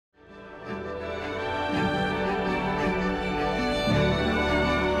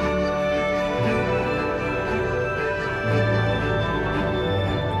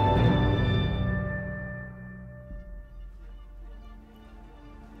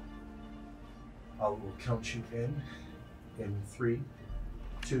I will count you in 3,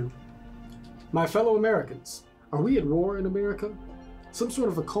 2. My fellow Americans, are we at war in America? Some sort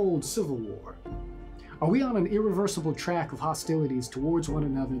of a cold civil war? Are we on an irreversible track of hostilities towards one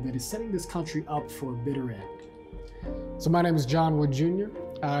another that is setting this country up for a bitter end? So my name is John Wood Jr.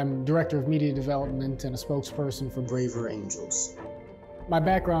 I'm Director of Media Development and a spokesperson for Braver Angels. My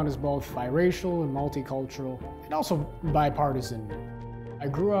background is both biracial and multicultural, and also bipartisan. I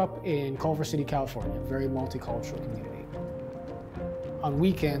grew up in Culver City, California, a very multicultural community. On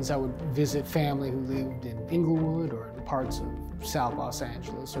weekends, I would visit family who lived in Inglewood or in parts of South Los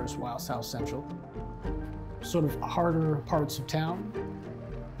Angeles or erstwhile South Central, sort of harder parts of town.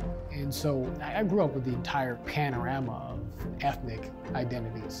 And so I grew up with the entire panorama of ethnic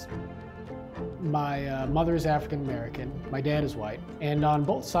identities. My mother is African American, my dad is white, and on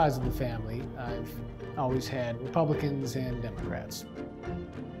both sides of the family, I've always had Republicans and Democrats.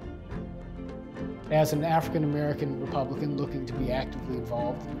 As an African American Republican looking to be actively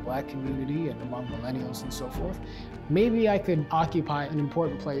involved in the Black community and among millennials and so forth, maybe I could occupy an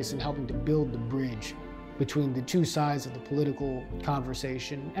important place in helping to build the bridge between the two sides of the political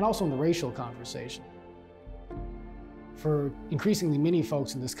conversation and also in the racial conversation. For increasingly many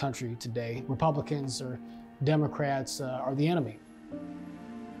folks in this country today, Republicans or Democrats are the enemy.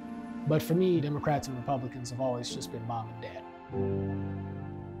 But for me, Democrats and Republicans have always just been mom and dad.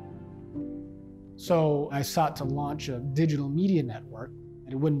 So I sought to launch a digital media network.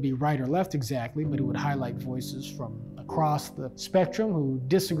 It wouldn't be right or left exactly, but it would highlight voices from across the spectrum who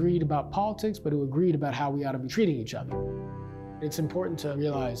disagreed about politics, but who agreed about how we ought to be treating each other. It's important to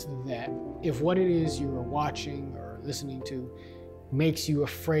realize that if what it is you are watching or listening to makes you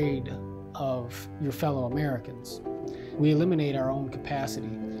afraid of your fellow Americans, we eliminate our own capacity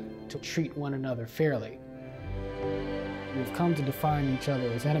to treat one another fairly. We've come to define each other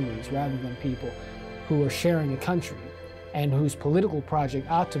as enemies rather than people who are sharing a country and whose political project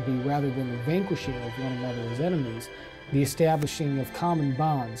ought to be, rather than the vanquishing of one another as enemies, the establishing of common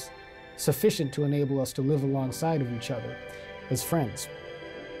bonds sufficient to enable us to live alongside of each other as friends.